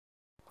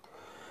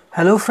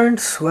Hello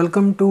friends,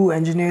 welcome to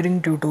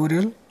engineering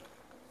tutorial.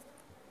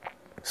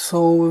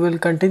 So we will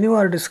continue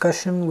our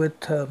discussion with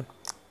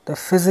the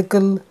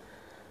physical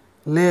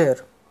layer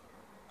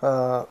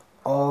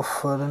of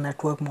the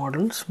network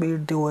models, be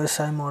it the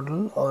OSI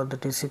model or the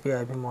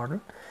TCP/IP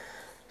model.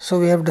 So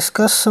we have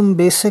discussed some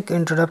basic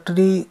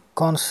introductory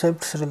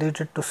concepts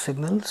related to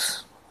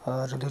signals,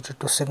 related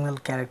to signal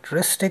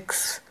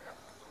characteristics,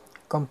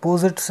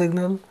 composite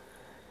signal,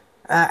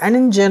 and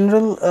in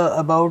general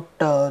about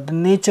the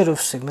nature of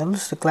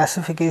signals, the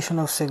classification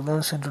of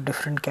signals into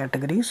different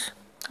categories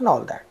and all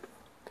that.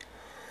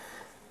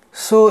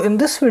 So in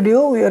this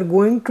video we are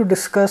going to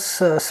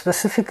discuss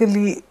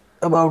specifically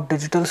about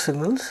digital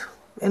signals.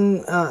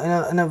 In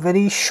a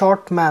very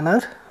short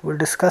manner we will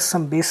discuss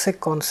some basic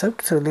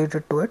concepts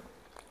related to it,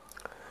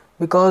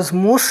 because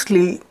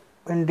mostly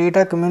in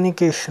data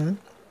communication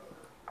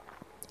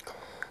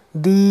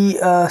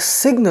the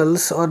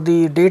signals or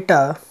the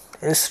data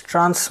is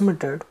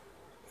transmitted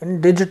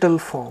in digital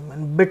form,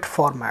 in bit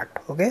format,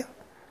 okay,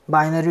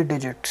 binary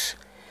digits.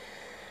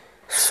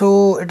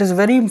 So it is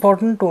very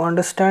important to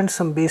understand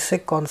some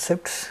basic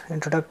concepts,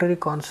 introductory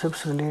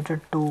concepts related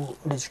to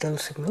digital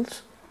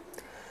signals.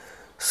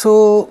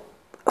 So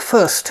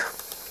first,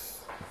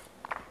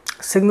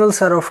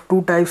 signals are of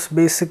two types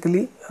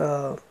basically.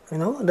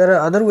 There are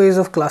other ways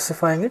of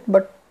classifying it,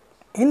 but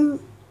in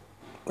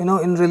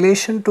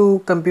relation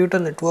to computer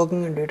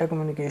networking and data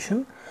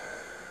communication,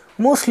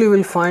 mostly we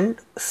will find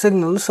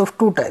signals of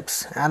two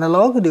types: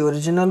 analog, the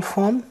original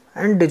form,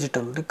 and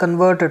digital, the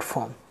converted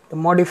form, the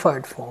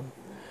modified form.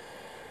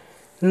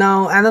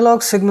 Now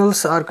analog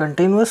signals are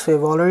continuous. We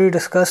have already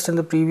discussed in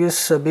the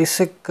previous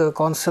basic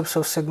concepts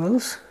of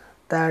signals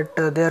that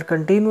they are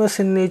continuous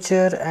in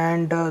nature,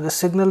 and the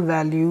signal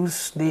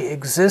values, they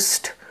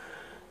exist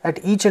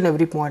at each and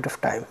every point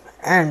of time,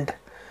 and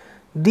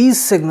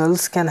these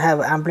signals can have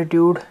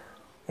amplitude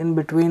in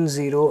between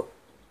 0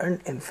 and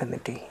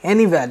infinity.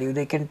 Any value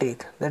they can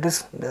take, that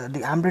is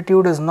the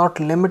amplitude is not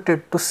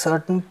limited to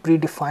certain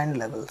predefined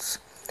levels.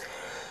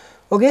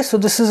 Okay, so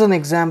this is an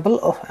example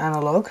of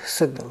analog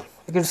signal.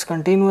 It is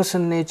continuous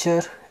in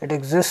nature, it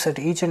exists at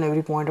each and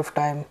every point of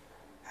time,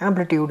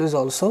 amplitude is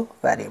also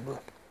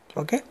variable.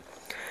 Okay,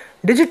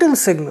 digital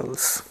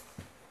signals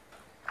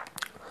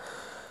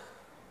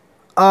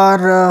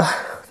are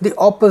the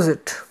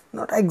opposite,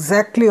 not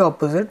exactly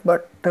opposite,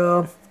 but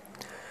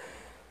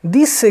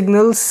these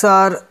signals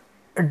are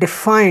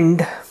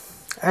defined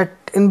at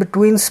in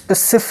between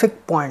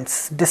specific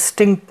points,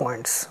 distinct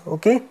points,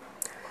 okay,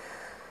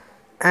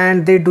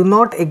 and they do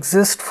not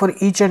exist for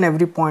each and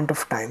every point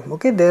of time.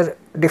 Okay, they are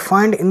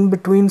defined in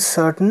between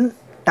certain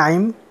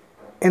time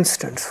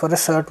instants for a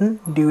certain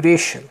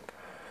duration.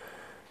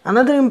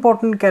 Another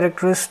important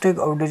characteristic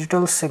of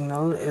digital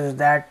signal is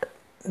that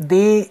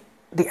the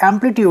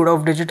amplitude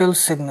of digital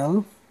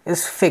signal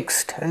is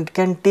fixed and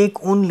can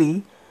take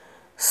only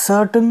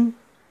certain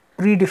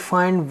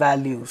predefined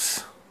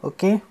values.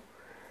 Okay,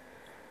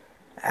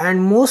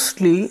 and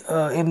mostly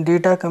in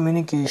data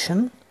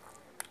communication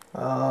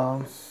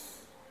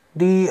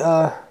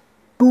the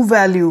two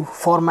value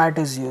format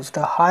is used,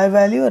 a high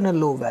value and a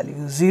low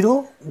value,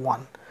 0,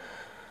 1.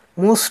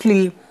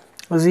 Mostly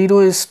 0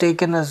 is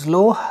taken as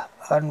low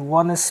and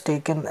 1 is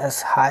taken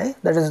as high,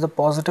 that is the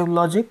positive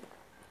logic.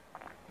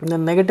 In the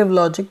negative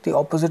logic the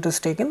opposite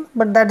is taken,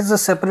 but that is a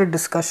separate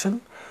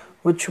discussion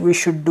which we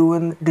should do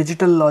in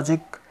digital logic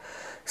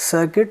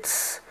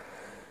circuits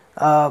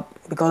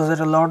because there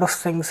are a lot of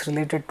things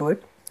related to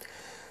it.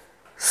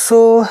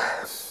 So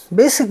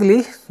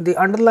basically the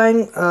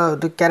underlying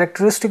the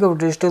characteristic of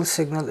digital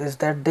signal is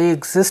that they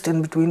exist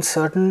in between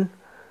certain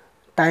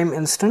time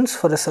instants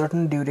for a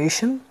certain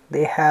duration.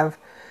 They have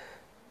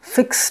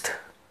fixed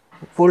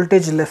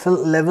voltage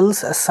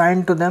levels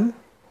assigned to them,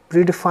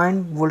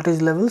 predefined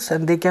voltage levels,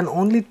 and they can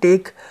only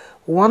take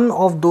one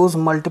of those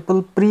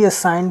multiple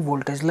pre-assigned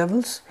voltage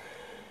levels,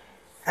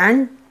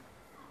 and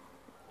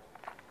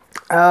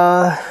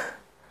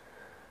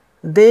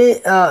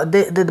they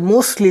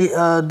mostly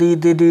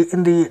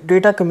in the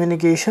data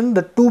communication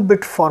the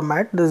 2-bit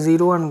format, the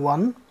 0 and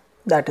 1,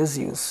 that is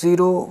used,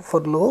 0 for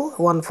low,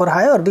 1 for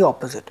high, or the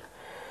opposite.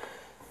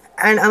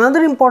 And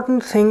another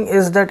important thing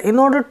is that in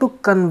order to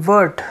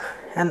convert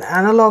an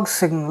analog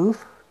signal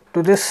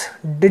to this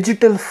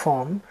digital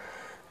form,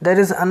 there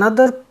is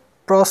another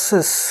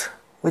process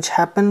which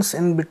happens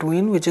in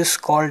between, which is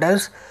called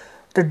as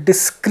the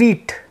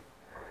discrete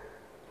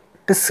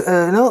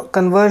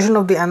conversion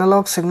of the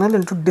analog signal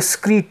into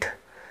discrete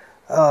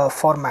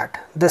format.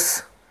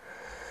 This,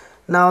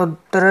 now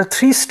there are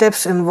 3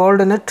 steps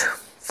involved in it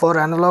for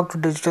analog to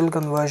digital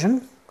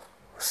conversion: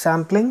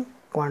 sampling,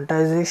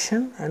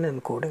 quantization, and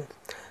encoding.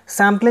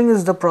 Sampling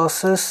is the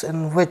process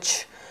in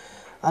which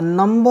a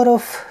number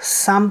of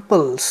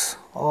samples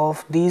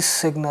of these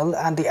signal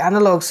and the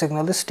analog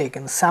signal is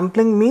taken.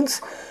 Sampling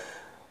means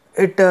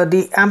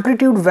the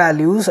amplitude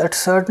values at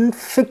certain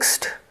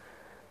fixed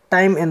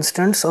time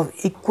instants of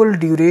equal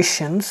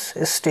durations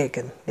is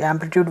taken. The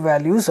amplitude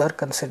values are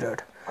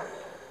considered,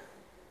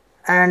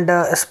 and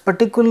a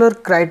particular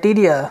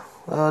criteria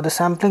the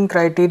sampling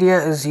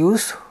criteria is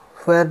used,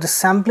 where the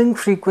sampling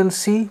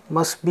frequency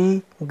must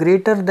be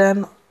greater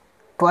than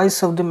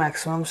twice of the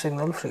maximum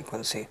signal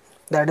frequency.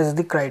 That is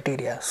the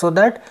criteria, so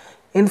that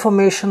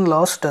information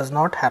loss does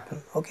not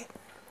happen. Okay.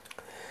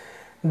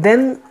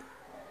 Then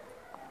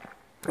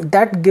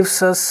that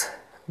gives us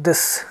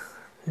this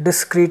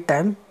discrete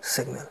time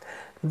signal.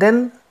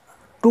 Then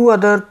two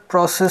other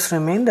processes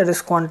remain, that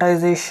is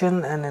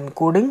quantization and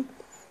encoding,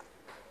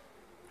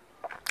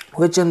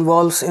 which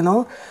involves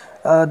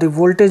the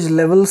voltage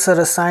levels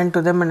are assigned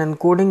to them, and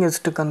encoding is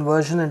the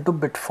conversion into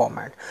bit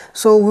format.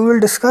 So we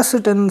will discuss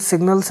it in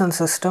signals and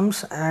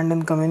systems and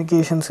in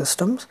communication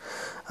systems.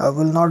 We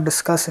will not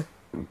discuss it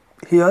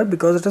here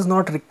because it is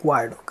not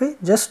required. Okay,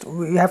 just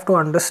we have to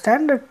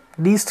understand that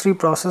these three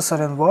processes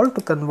are involved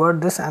to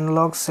convert this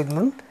analog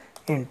signal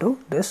into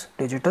this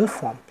digital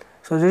form.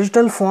 So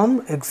digital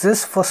form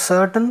exists for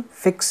certain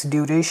fixed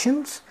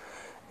durations,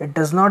 it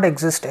does not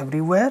exist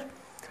everywhere,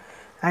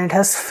 and it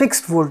has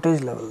fixed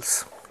voltage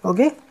levels.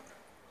 Okay.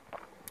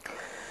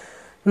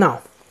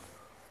 Now,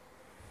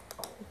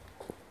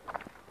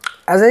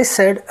 as I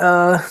said,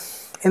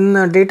 in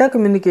data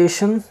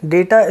communication,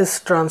 data is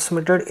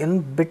transmitted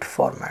in bit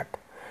format.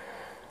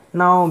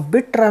 Now,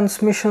 bit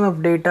transmission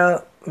of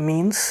data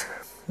means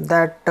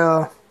that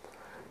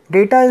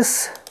data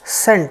is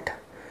sent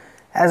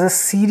as a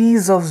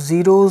series of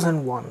zeros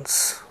and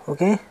ones,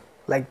 okay,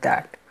 like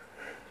that.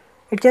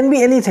 It can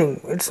be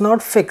anything, it is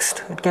not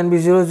fixed, it can be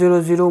 0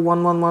 0 0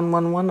 1 1 1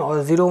 1 1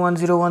 or 0 1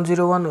 0 1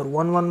 0 1 or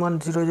 1 1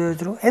 1 0 0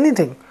 0,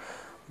 anything,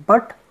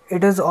 but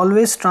it is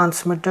always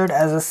transmitted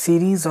as a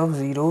series of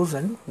zeros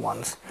and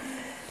ones,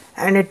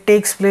 and it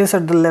takes place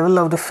at the level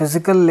of the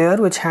physical layer,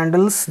 which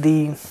handles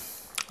the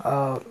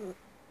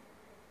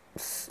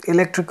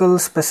electrical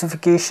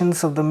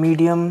specifications of the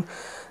medium,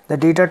 the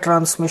data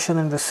transmission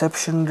and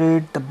reception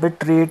rate, the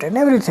bit rate, and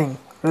everything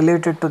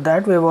related to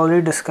that we have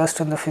already discussed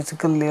in the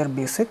physical layer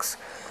basics.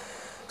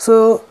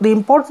 So the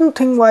important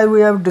thing why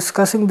we are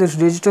discussing this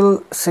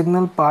digital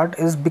signal part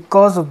is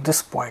because of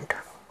this point.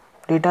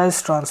 Data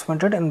is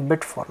transmitted in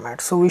bit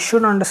format, so we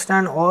should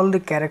understand all the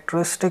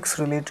characteristics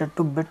related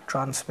to bit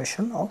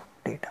transmission of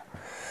data.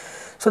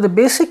 So the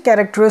basic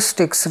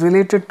characteristics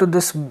related to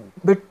this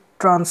bit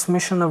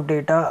transmission of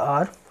data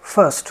are: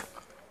 first,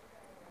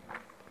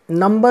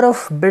 number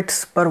of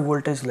bits per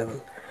voltage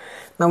level.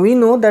 Now we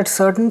know that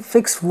certain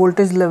fixed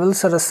voltage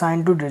levels are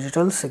assigned to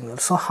digital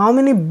signals. So how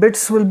many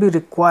bits will be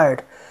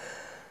required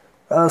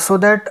so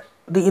that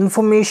the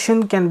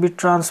information can be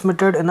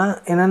transmitted in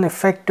an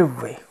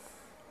effective way?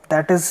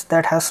 That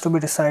has to be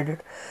decided.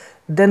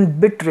 Then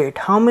bit rate,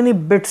 how many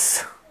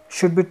bits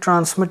should be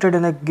transmitted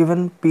in a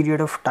given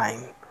period of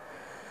time?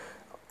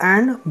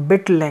 And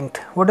bit length,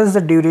 what is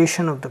the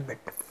duration of the bit?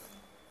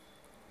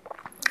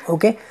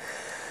 Okay.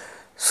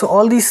 So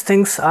all these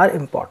things are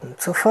important.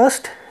 So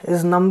first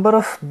is number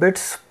of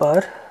bits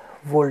per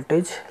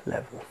voltage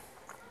level.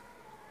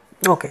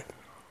 Okay.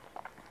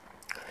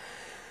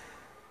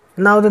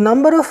 Now the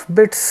number of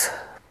bits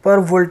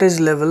per voltage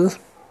level,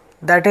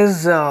 that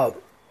is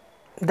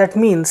that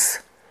means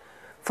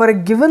for a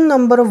given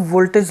number of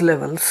voltage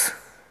levels,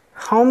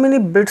 how many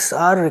bits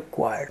are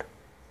required,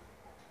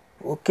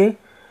 okay,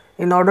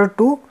 in order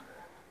to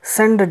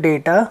send the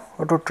data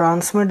or to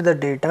transmit the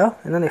data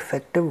in an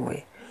effective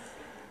way.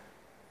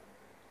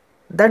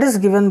 That is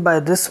given by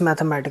this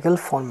mathematical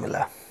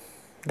formula,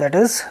 that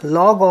is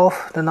log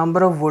of the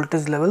number of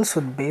voltage levels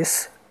with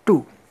base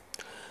 2.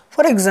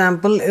 For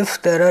example,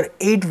 if there are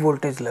 8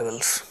 voltage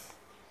levels,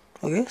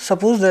 okay,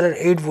 suppose there are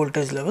 8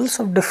 voltage levels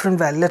of different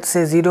value, let's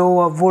say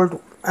 0 volt,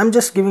 I am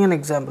just giving an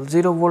example,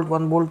 0 volt,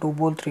 1 volt, 2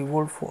 volt, 3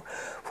 volt, 4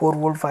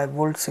 volt, 5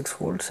 volt, 6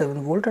 volt,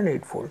 7 volt and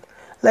 8 volt,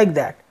 like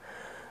that.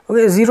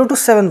 Okay, 0 to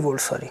 7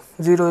 volt, sorry,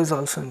 0 is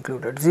also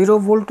included, 0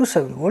 volt to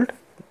 7 volt.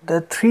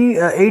 The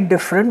 8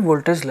 different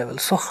voltage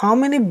levels. So how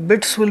many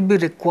bits will be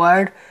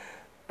required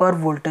per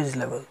voltage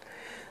level?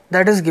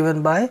 That is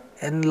given by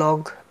n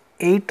log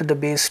 8 to the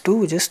base 2,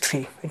 which is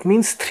 3. It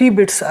means 3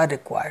 bits are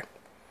required.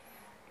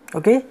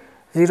 Okay,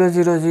 0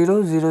 0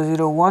 0, 0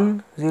 0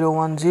 1, 0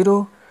 1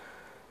 0,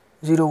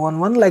 0 1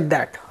 1, like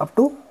that up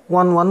to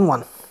 1 1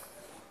 1.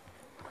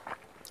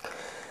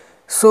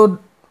 So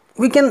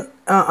we can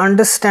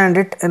understand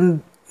it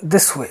in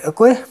this way.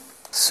 Okay,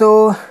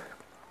 so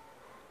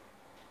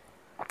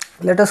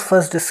let us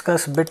first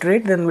discuss bit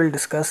rate, then we will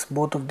discuss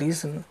both of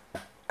these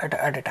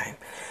at a time.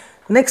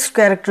 Next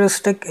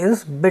characteristic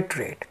is bit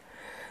rate.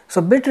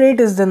 So bit rate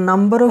is the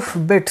number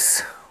of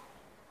bits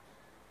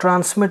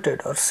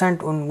transmitted or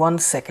sent in 1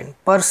 second.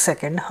 Per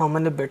second, how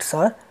many bits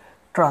are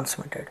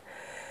transmitted.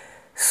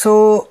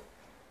 So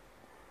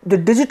the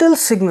digital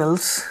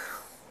signals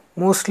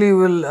mostly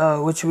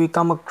which we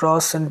come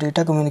across in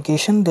data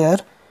communication, they are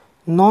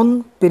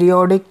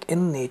non-periodic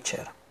in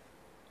nature.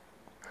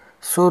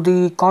 So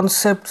the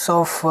concepts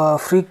of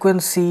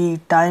frequency,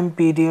 time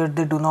period,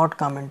 they do not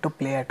come into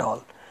play at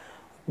all,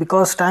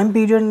 because time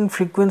period and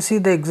frequency,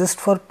 they exist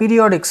for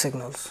periodic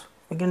signals,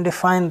 we can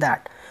define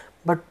that,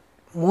 but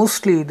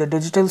mostly the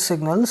digital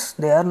signals,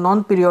 they are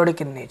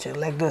non-periodic in nature,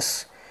 like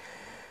this.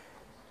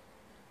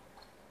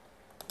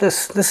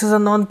 this is a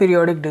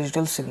non-periodic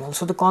digital signal.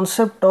 So the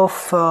concept of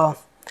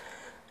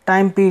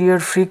time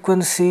period,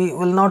 frequency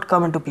will not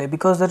come into play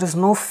because there is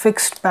no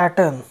fixed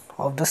pattern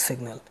of the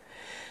signal.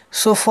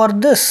 So for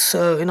this,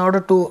 in order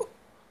to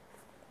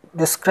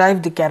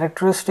describe the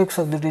characteristics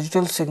of the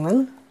digital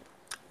signal,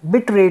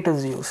 bit rate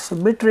is used. So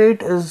bit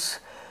rate is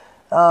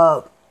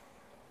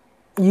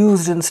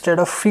used instead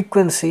of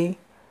frequency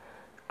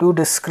to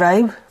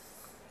describe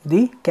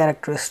the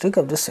characteristic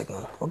of the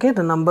signal, okay,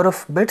 the number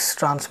of bits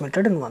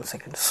transmitted in 1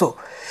 second. So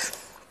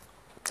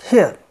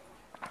here,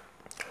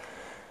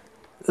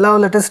 now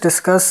let us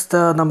discuss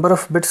the number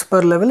of bits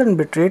per level and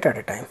bit rate at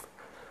a time.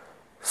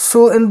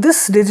 So in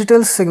this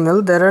digital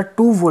signal there are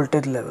two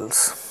voltage levels.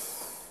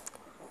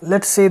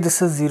 Let's say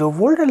this is 0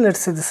 volt and let's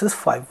say this is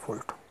 5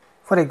 volt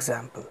for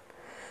example.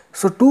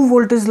 So two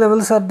voltage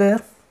levels are there.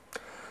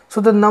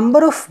 So the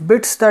number of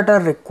bits that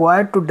are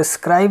required to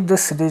describe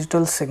this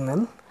digital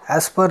signal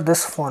as per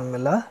this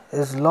formula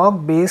is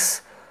log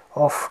base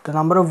of the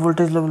number of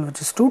voltage level, which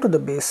is 2 to the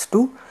base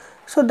 2.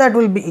 So that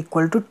will be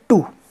equal to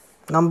 2.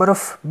 Number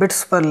of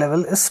bits per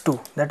level is 2.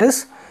 That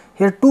is,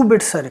 here 2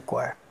 bits are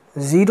required,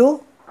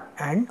 0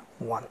 and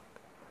 1.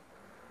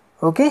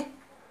 Okay,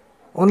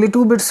 only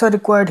 2 bits are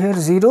required here,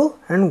 0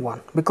 and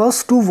 1,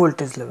 because 2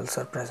 voltage levels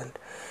are present.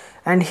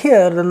 And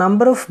here the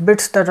number of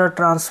bits that are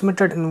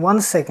transmitted in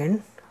 1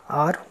 second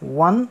are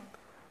 1.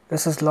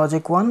 This is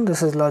logic 1,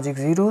 this is logic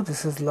 0,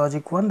 this is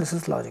logic 1, this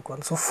is logic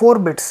 1. So 4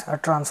 bits are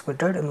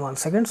transmitted in 1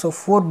 second. So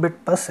 4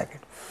 bit per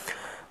second,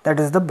 that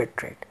is the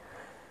bit rate.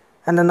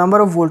 And the number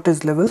of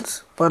voltage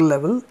levels per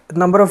level,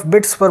 number of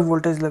bits per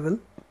voltage level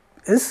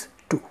is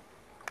 2.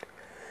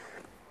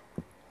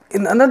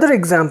 In another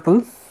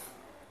example,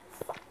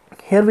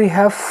 here we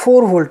have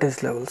 4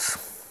 voltage levels.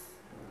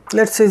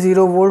 Let's say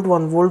 0 volt,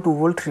 1 volt, 2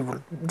 volt, 3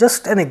 volt.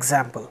 Just an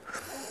example.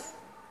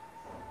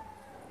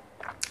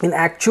 In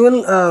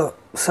actual,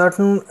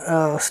 certain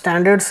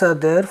standards are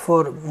there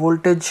for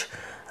voltage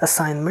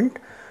assignment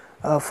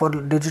for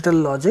digital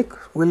logic.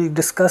 We'll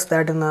discuss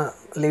that in a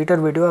later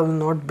video. I will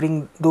not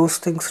bring those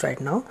things right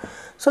now.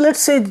 So let's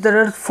say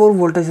there are 4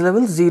 voltage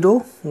levels, 0,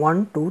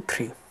 1, 2,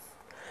 3.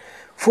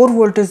 4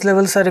 voltage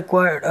levels are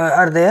required,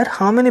 are there.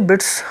 How many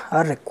bits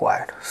are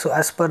required? So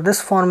as per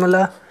this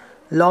formula,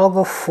 log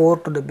of 4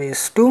 to the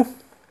base 2.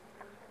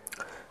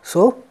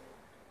 So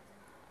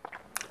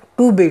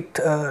 2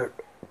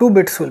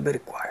 bits will be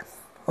required.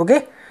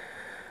 Okay,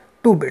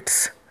 2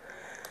 bits.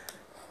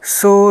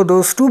 So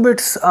those 2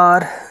 bits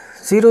are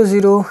 0,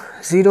 0,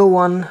 0,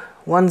 1,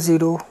 1,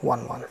 0,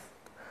 1, 1.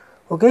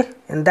 Okay,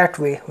 in that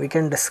way we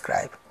can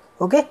describe.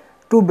 Okay,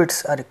 2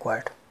 bits are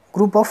required,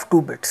 group of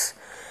 2 bits.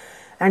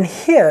 And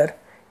here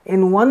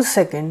in 1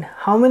 second,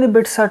 how many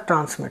bits are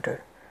transmitted?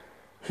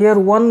 Here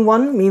 1,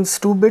 1 means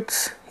 2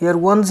 bits, here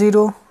 1,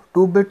 0,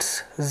 2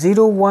 bits,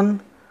 0,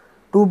 1,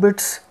 2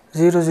 bits,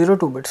 0, 0,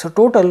 2 bits. So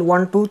total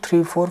 1, 2,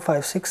 3, 4,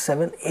 5, 6,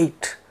 7,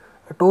 8.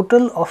 A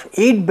total of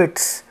 8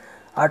 bits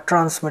are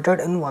transmitted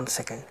in 1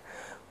 second.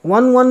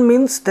 1, 1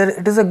 means there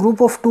it is a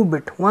group of 2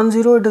 bit. 1,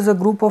 0 it is a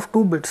group of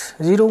 2 bits.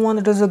 0, 1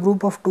 it is a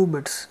group of 2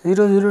 bits.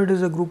 0, 0 it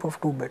is a group of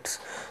 2 bits.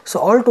 So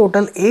all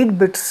total 8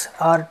 bits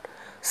are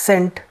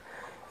sent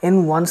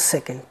in 1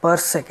 second per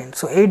second.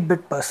 So 8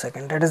 bit per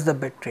second, that is the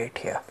bit rate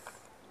here.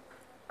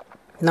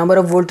 Number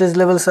of voltage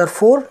levels are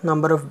 4,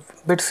 number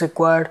of bits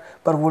required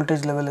per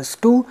voltage level is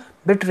 2,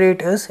 bit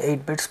rate is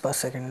 8 bits per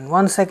second. In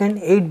 1 second,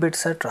 8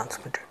 bits are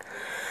transmitted.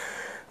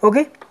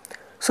 Okay,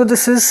 so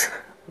this is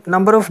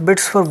number of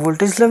bits for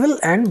voltage level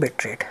and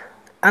bit rate.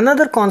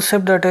 Another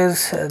concept that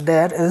is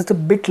there is the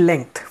bit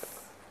length.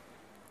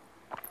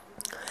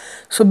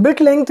 So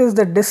bit length is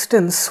the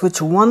distance which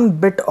one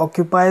bit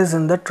occupies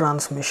in the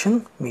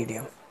transmission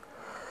medium.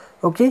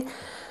 Okay,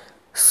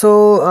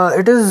 so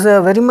it is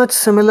very much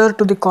similar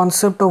to the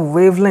concept of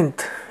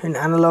wavelength in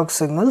analog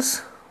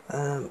signals.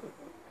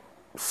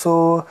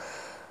 So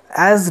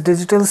as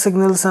digital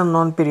signals are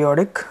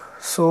non-periodic,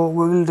 so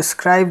we will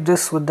describe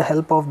this with the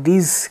help of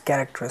these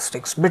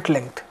characteristics, bit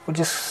length, which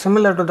is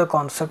similar to the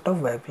concept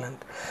of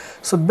wavelength.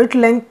 So bit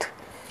length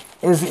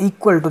is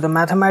equal to the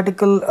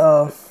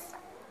mathematical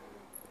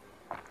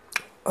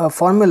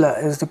formula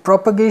is the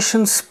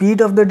propagation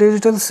speed of the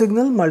digital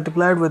signal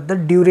multiplied with the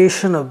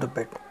duration of the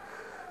bit.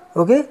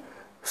 Okay,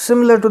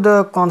 similar to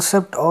the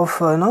concept of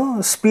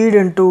speed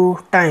into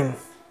time.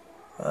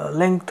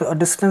 Length or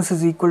distance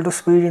is equal to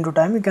speed into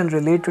time. You can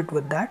relate it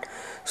with that.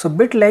 So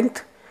bit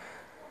length,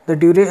 the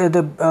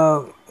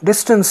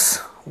distance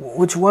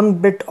which one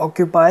bit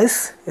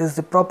occupies is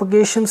the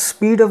propagation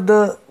speed of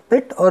the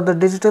bit or the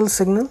digital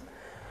signal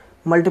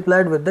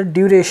multiplied with the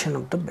duration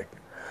of the bit.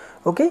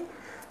 Okay,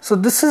 so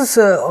this is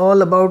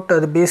all about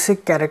the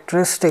basic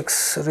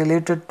characteristics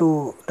related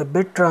to the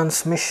bit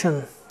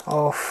transmission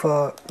of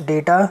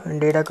data and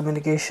data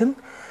communication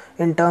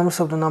in terms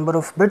of the number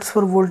of bits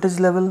for voltage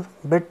level,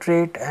 bit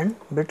rate and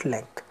bit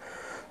length.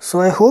 So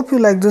I hope you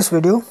like this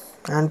video,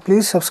 and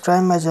please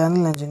subscribe my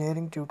channel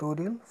Engineering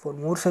Tutorial for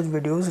more such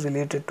videos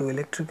related to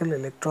electrical,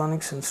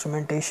 electronics,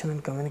 instrumentation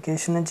and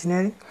communication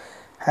engineering.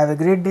 Have a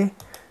great day.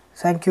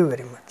 Thank you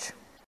very much.